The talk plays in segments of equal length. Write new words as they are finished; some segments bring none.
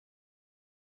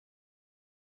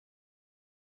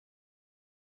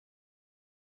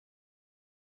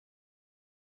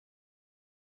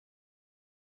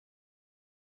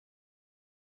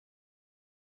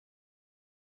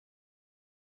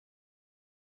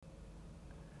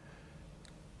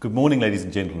Good morning, ladies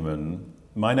and gentlemen.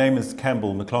 My name is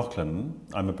Campbell McLachlan.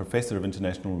 I'm a Professor of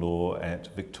International Law at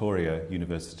Victoria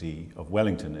University of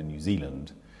Wellington in New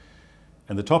Zealand.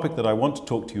 And the topic that I want to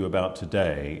talk to you about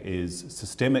today is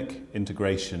systemic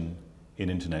integration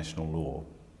in international law.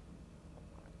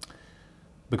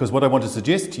 Because what I want to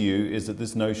suggest to you is that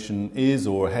this notion is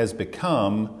or has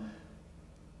become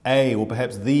or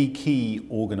perhaps the key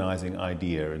organising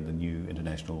idea in the new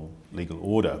international legal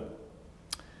order.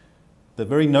 The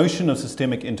very notion of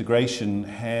systemic integration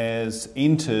has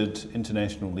entered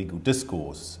international legal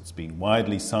discourse. It's been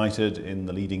widely cited in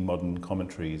the leading modern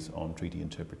commentaries on treaty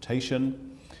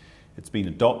interpretation. It's been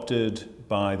adopted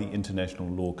by the International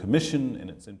Law Commission in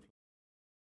its